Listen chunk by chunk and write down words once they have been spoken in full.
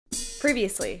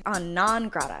Previously on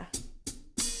Non-Grata.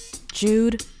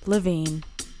 Jude Levine.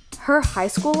 Her high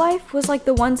school life was like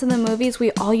the ones in the movies we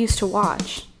all used to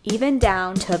watch, even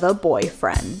down to the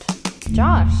boyfriend.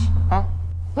 Josh. Huh?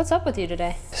 What's up with you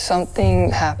today?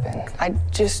 Something happened. I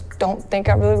just don't think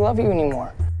I really love you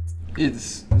anymore.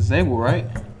 It's Zabel, right?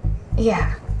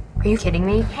 Yeah. Are you kidding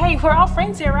me? Hey, we're all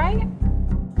friends here, right?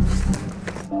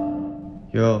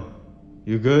 Yo,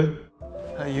 you good?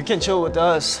 You can chill with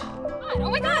us. Oh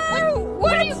my god!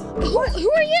 What are you? Who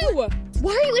are you?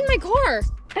 Why are you in my car?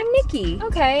 I'm Nikki.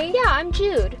 Okay, yeah, I'm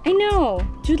Jude. I know.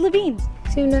 Jude Levine.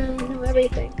 So you know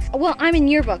everything. Well, I'm in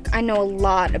yearbook. I know a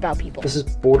lot about people. This is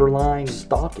borderline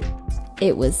stalking.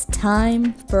 It was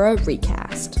time for a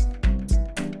recast.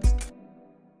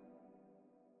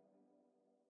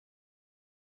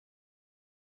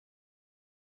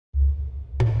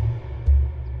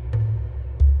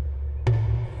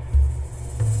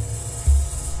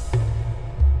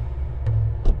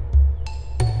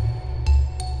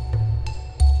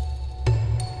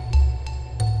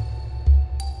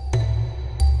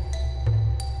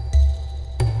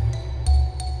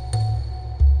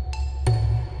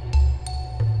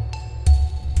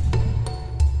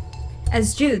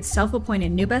 As Jude's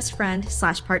self-appointed new best friend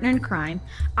 / partner in crime,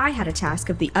 I had a task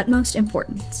of the utmost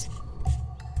importance.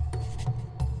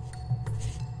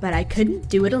 But I couldn't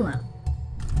do it alone.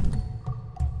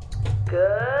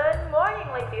 Good morning,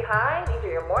 Lakeview High. These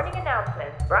are your morning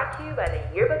announcements brought to you by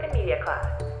the Yearbook and Media class.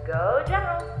 Go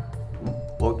Generals!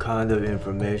 What kind of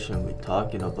information are we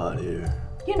talking about here?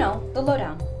 You know, the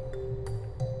lowdown.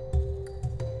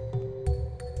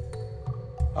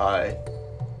 Hi.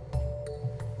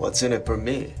 What's in it for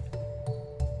me?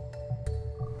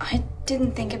 I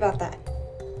didn't think about that.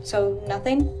 So,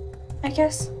 nothing, I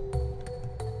guess?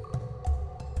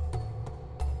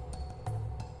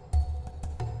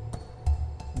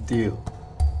 Deal.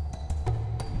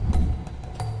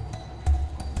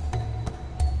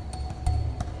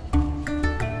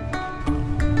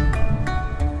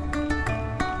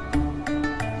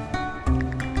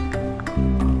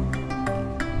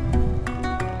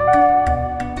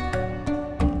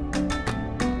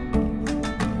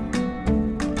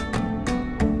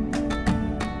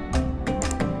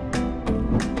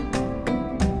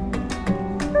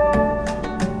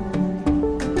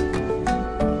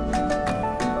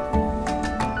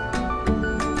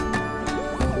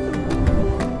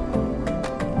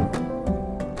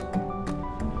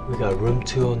 We got room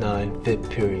 209, 5th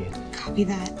period. Copy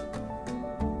that.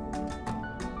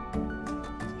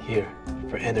 Here,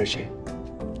 for energy.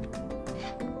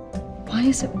 Why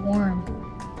is it warm?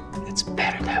 It's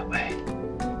better that way.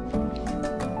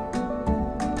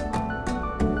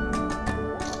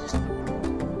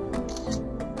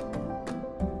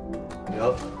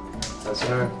 Yup, that's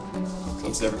her.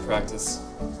 Comes to every practice.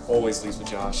 Always leaves with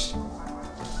Josh.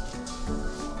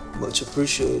 Much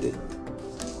appreciated.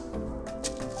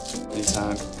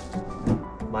 Anytime.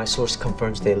 My source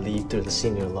confirms they leave through the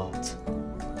senior lot.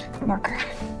 Marker.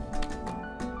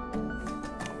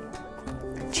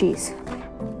 Cheese.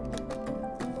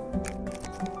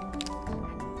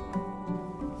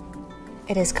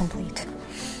 It is complete.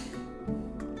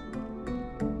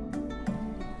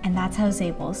 And that's how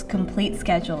Zabel's Complete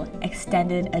Schedule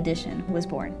Extended Edition was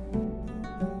born.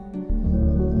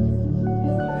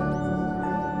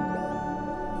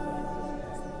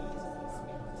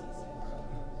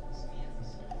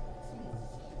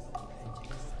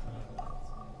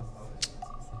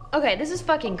 Okay, this is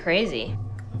fucking crazy.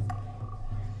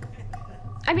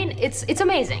 I mean, it's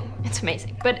amazing. It's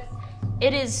amazing, but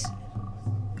it's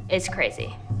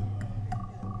crazy.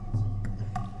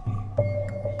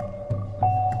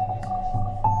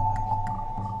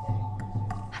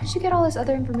 How did you get all this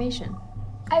other information?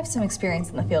 I have some experience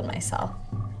in the field myself.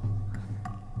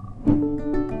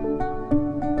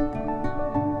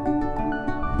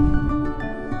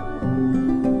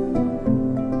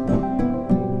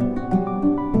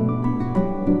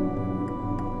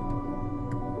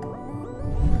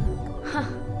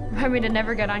 Remind me to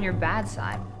never get on your bad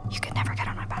side. You could never get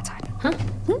on my bad side. Huh?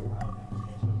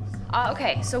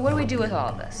 Okay, so what do we do with all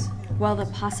of this? Well, the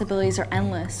possibilities are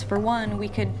endless. For one, we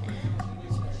could...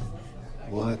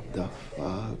 What the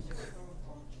fuck?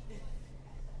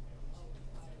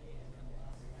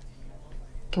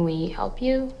 Can we help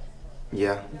you?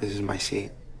 Yeah, this is my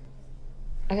seat.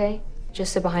 Okay,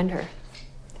 just sit behind her.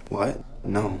 What?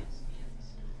 No.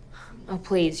 Oh,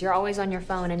 please, you're always on your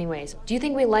phone anyways. Do you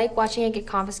think we like watching it get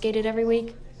confiscated every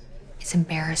week? It's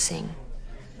embarrassing.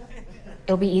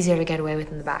 It'll be easier to get away with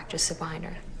in the back. Just sit behind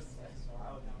her.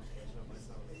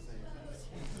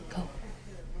 Go.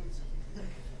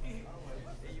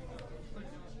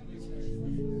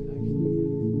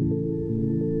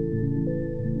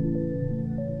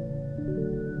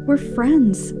 We're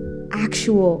friends.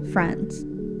 Actual friends.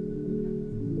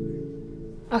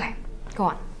 Okay, go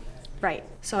on. Right,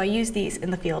 so I use these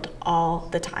in the field all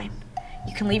the time.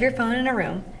 You can leave your phone in a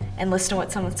room and listen to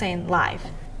what someone's saying live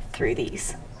through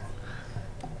these.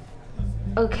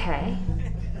 Okay.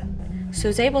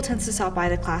 So Zabel tends to stop by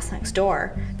the class next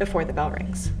door before the bell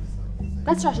rings.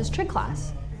 That's Josh's trig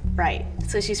class. Right,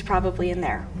 so she's probably in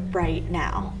there right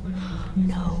now.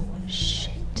 No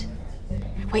shit.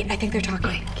 Wait, I think they're talking.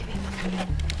 Okay, give me a moment.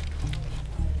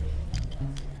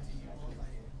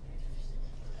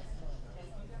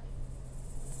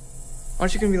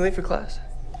 Aren't you gonna be late for class?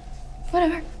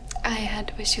 Whatever. I had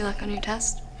to wish you luck on your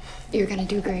test. You're gonna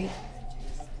do great.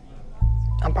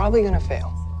 I'm probably gonna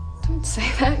fail. Don't say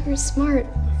that. You're smart.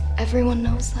 Everyone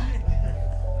knows that.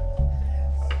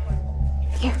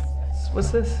 Here.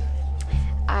 What's this?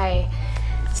 I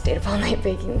stayed up all night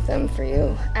baking them for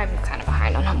you. I'm kind of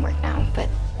behind on homework now, but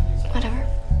whatever.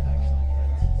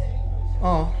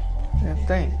 Oh, yeah,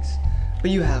 thanks.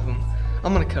 But you have them.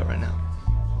 I'm gonna cut right now.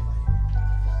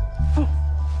 Oh.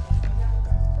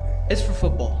 It's for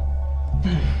football.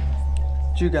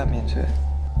 Jude got me into it.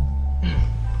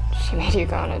 She made you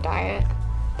go on a diet.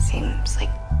 Seems like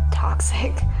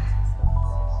toxic.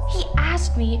 He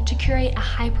asked me to curate a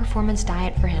high-performance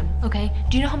diet for him, okay?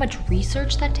 Do you know how much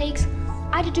research that takes?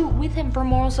 I had to do it with him for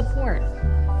moral support.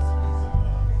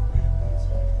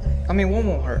 I mean, one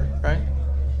won't hurt, right?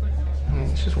 I mean,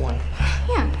 it's just one.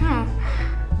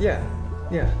 Yeah,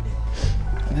 Yeah.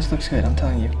 This looks good, I'm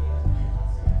telling you.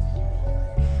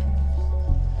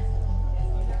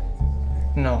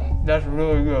 No, that's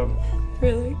really good.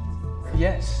 Really?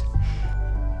 Yes.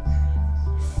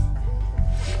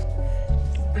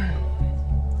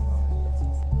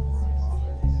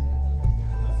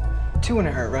 Two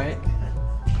wouldn't hurt, right?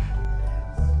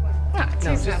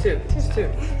 No, Just two. Just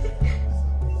two.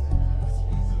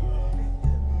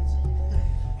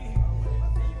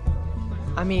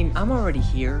 I mean, I'm already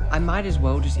here. I might as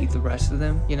well just eat the rest of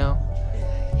them, you know?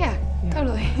 Yeah,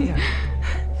 totally. Yeah.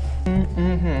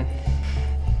 Mm-hmm.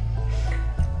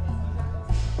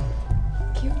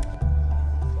 Cute.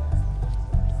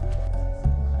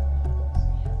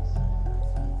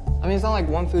 I mean, it's not like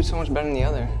one food's so much better than the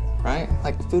other, right?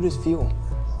 Like, food is fuel,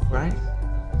 right?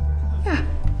 Yeah,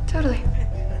 totally.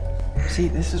 See,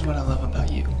 this is what I love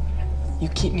about you. You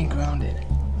keep me grounded.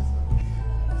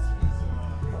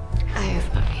 I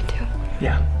have no need to.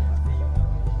 Yeah.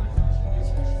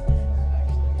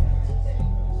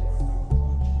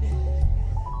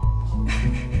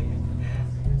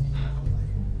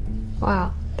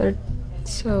 Wow, they're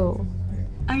so...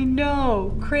 I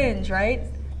know, cringe, right?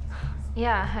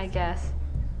 Yeah, I guess.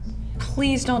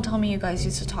 Please don't tell me you guys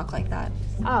used to talk like that.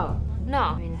 Oh, no.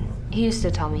 I mean, he used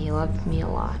to tell me he loved me a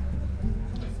lot.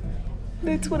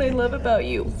 That's what I love about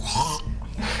you.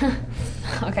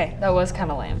 Okay, that was kind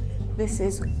of lame. This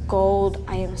is gold.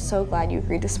 I am so glad you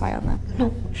agreed to spy on them.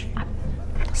 No,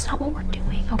 that's not what we're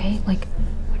doing, okay? Like,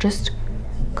 we're just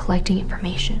collecting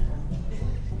information.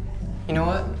 You know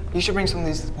what? You should bring some of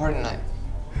these to the party tonight.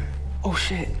 Oh,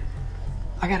 shit.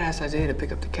 I gotta ask Isaiah to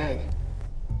pick up the keg.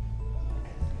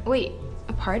 Wait,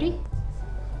 a party?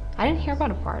 I didn't hear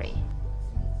about a party.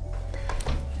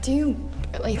 Do you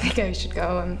really think I should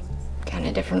go? I'm kind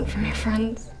of different from your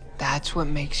friends. That's what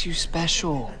makes you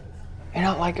special. You're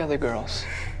not like other girls.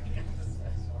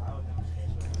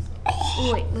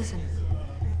 Wait, listen.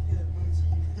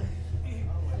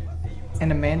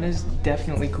 And Amanda's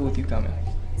definitely cool with you coming.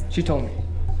 She told me.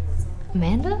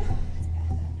 Amanda?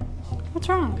 What's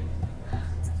wrong?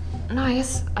 No, I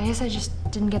guess I just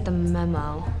didn't get the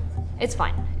memo. It's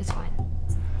fine. It's fine.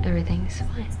 Everything's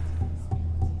fine.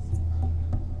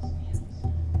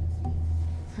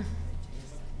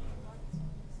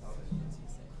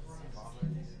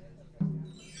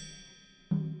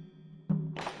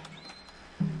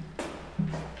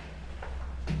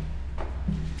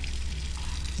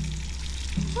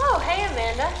 Oh, hey,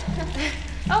 Amanda.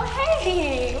 Oh,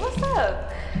 hey, what's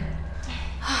up?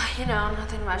 You know,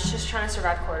 nothing much. Just trying to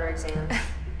survive quarter exams.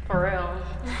 For real.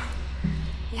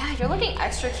 Yeah, you're looking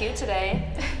extra cute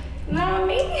today. No,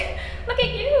 me? Look at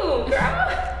you,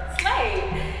 girl.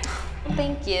 Slay.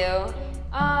 Thank you.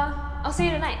 I'll see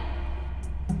you tonight.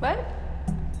 What?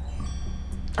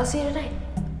 I'll see you tonight.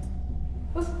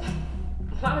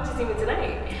 Why would you see me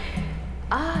tonight?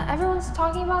 Everyone's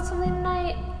talking about something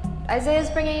tonight. Isaiah's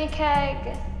bringing a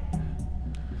keg.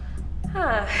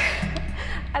 Huh.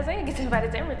 Isaiah gets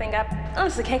invited to everything. I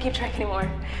honestly can't keep track anymore.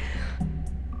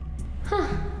 Huh.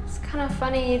 It's kind of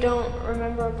funny you don't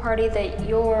remember a party that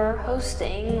you're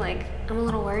hosting. Like, I'm a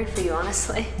little worried for you,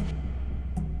 honestly.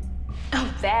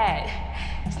 Oh, sad.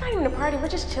 It's not even a party, we're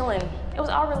just chilling. It was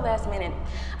all real last minute.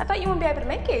 I thought you wouldn't be able to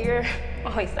make it. You're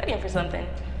always studying for something.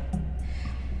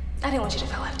 I didn't want you to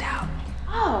feel left out.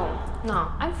 Oh,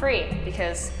 no, I'm free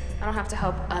because I don't have to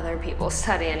help other people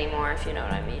study anymore, if you know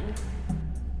what I mean.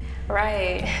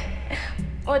 Right.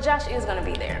 Well, Josh is gonna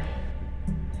be there.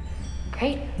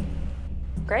 Great.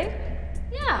 Great?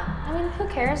 Yeah, I mean, who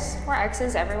cares? We're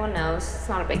exes, everyone knows. It's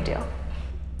not a big deal.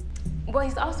 Well,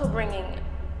 he's also bringing,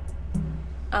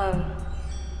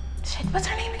 shit, what's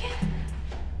her name again?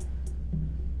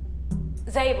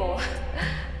 Zabel.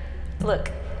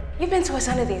 Look, you've been to a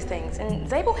ton of these things, and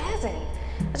Zabel hasn't.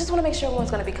 I just want to make sure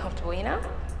everyone's gonna be comfortable, you know?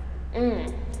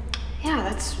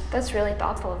 Yeah, that's really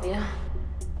thoughtful of you.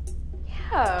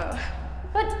 Yeah.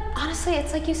 But honestly,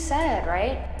 it's like you said,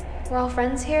 right? We're all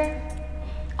friends here.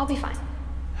 I'll be fine.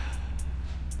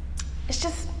 It's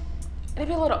just, it'd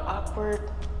be a little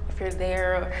awkward if you're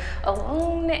there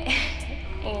alone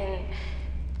and...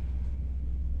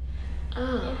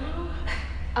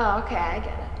 Oh, okay, I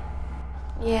get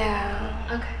it. Yeah.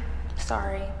 Okay.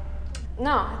 Sorry.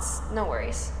 No, it's no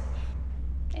worries.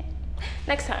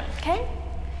 Next time, okay?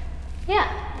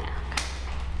 Yeah.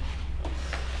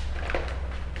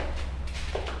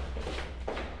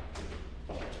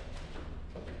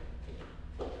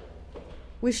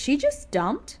 Was she just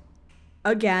dumped?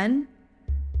 Again?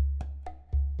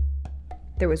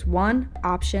 There was one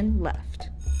option left.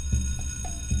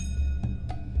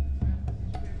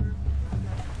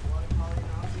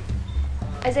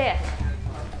 Isaiah.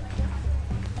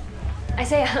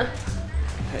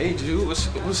 Hey, Jude,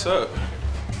 what's up?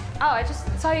 Oh, I just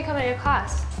saw you coming to your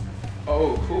class.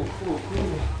 Oh, cool.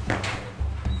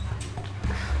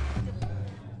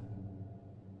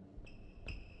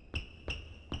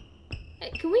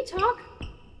 Hey, can we talk?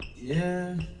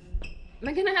 Yeah. Am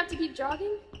I gonna have to keep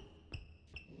jogging?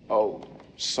 Oh,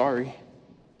 sorry.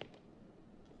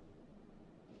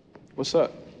 What's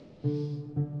up?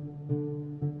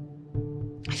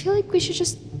 I feel like we should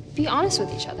just be honest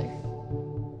with each other.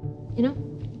 You know?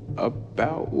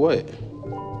 About what?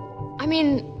 I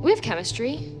mean, we have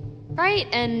chemistry, right?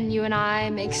 And you and I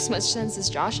make as much sense as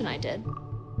Josh and I did.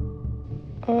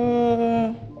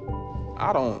 I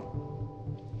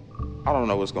don't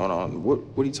know what's going on. What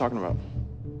are you talking about?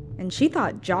 And she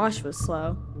thought Josh was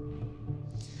slow.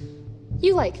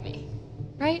 You like me,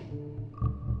 right?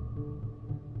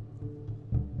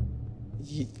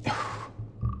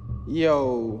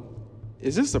 Yo,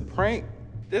 is this a prank?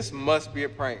 This must be a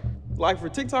prank. Like for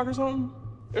TikTok or something?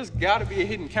 There's gotta be a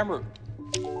hidden camera.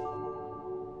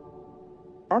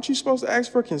 Aren't you supposed to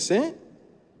ask for consent?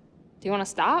 Do you want to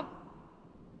stop?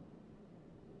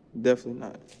 Definitely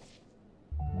not.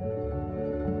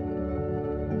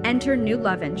 Enter new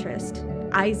love interest,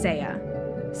 Isaiah.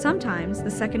 Sometimes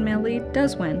the second male lead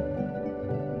does win.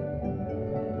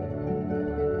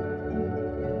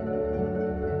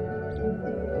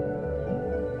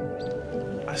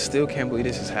 I still can't believe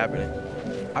this is happening.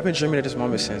 I've been dreaming of this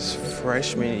moment since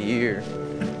freshman year.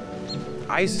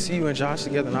 I used to see you and Josh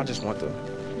together and I just want to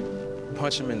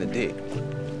punch him in the dick.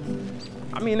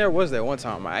 I mean, there was that one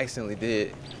time I accidentally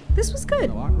did. This was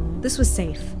good. This was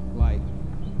safe.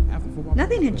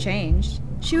 Nothing had changed.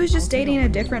 She was just dating a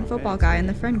different football guy in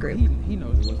the friend group.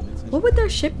 What would their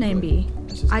ship name be?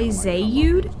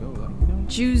 Isaiah?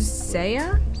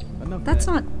 Judea? That's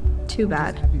not too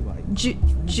bad.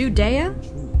 Judea?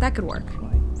 That could work.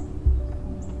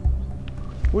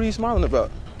 What are you smiling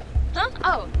about? Huh?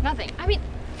 Oh, nothing. I mean,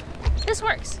 this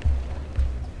works.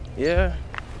 Yeah,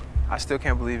 I still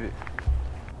can't believe it.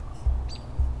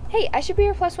 Hey, I should be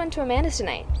your +1 to Amanda's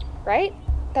tonight, right?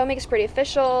 That would make us pretty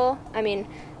official. I mean,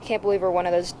 I can't believe we're one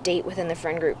of those date within the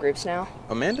friend groups now.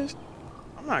 Amanda's?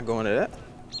 I'm not going to that.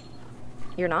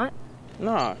 You're not?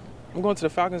 Nah, I'm going to the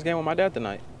Falcons game with my dad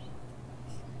tonight.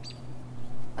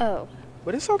 Oh.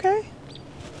 But it's okay.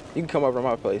 You can come over to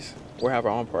my place. We'll have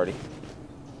our own party.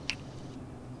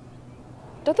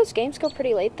 Don't those games go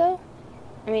pretty late, though?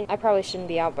 I mean, I probably shouldn't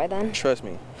be out by then. Trust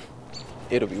me,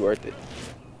 it'll be worth it.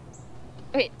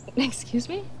 Wait, excuse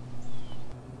me?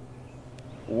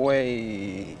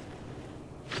 Wait,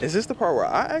 is this the part where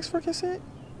I ask for consent?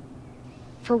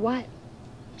 For what?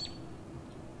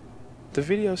 The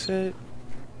video said...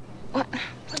 What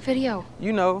video?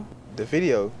 You know, the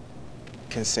video.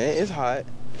 Consent is hot,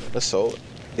 assault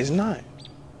is not.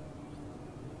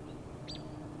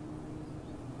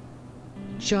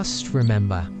 Just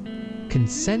remember,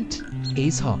 consent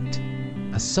is hot,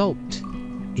 assault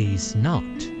is not.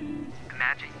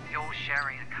 Imagine you're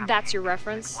sharing a cupcake. That's your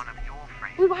reference? One of your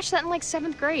friends. We watched that in like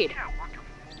 7th grade.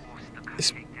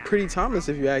 It's pretty timeless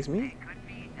if you ask me.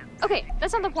 Okay,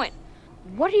 that's not the point.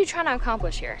 What are you trying to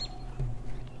accomplish here?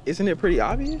 Isn't it pretty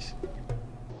obvious?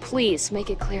 Please, make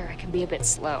it clear I can be a bit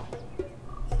slow.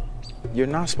 You're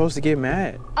not supposed to get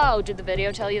mad. Oh, did the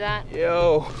video tell you that?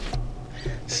 Yo,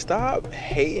 stop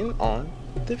hating on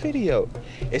the video.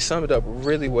 It summed it up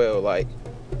really well. Like,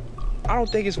 I don't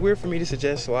think it's weird for me to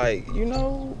suggest, like, you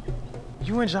know,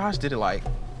 you and Josh did it, like,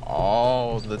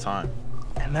 all the time.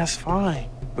 And that's fine,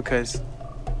 because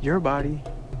your body,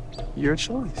 your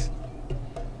choice.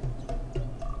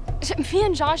 Me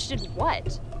and Josh did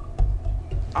what?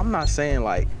 I'm not saying,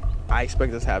 like, I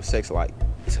expect us to have sex, like,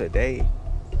 today.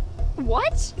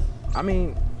 What? I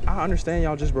mean, I understand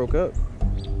y'all just broke up.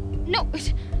 No,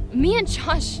 me and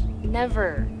Josh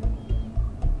never.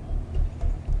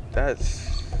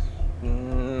 That's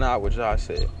not what Josh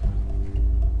said.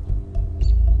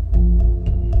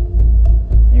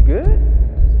 You good?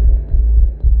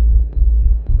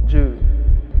 Jude.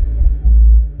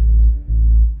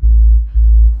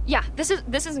 Yeah, this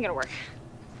isn't gonna work.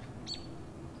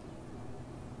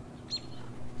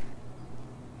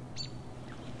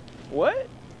 What?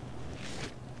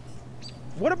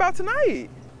 What about tonight?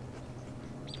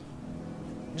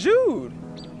 Jude.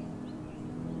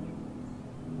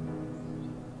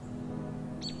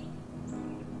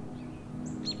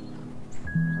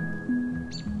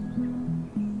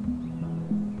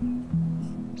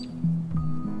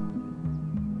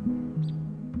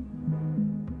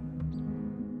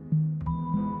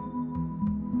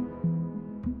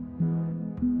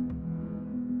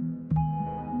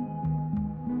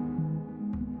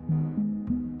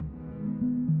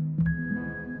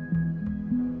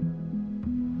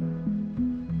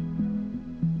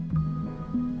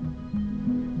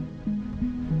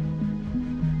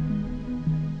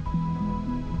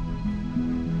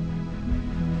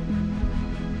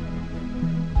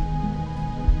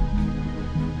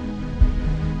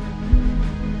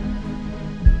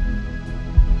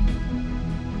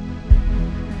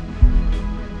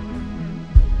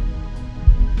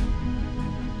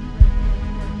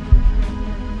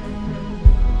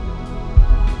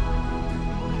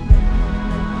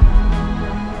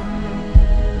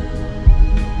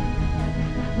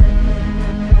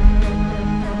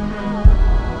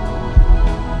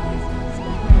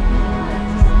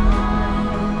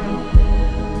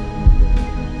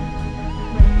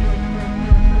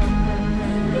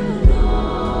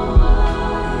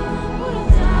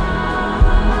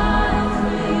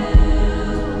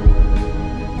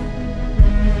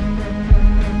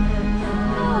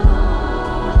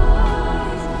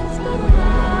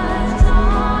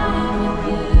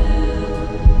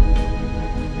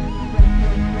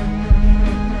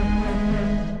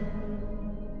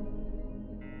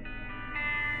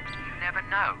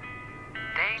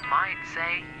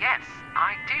 Say, yes,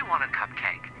 I do want a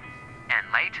cupcake. And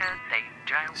later, they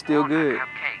don't Still want good. a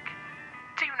cupcake.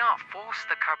 Do not force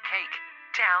the cupcake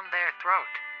down their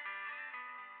throat.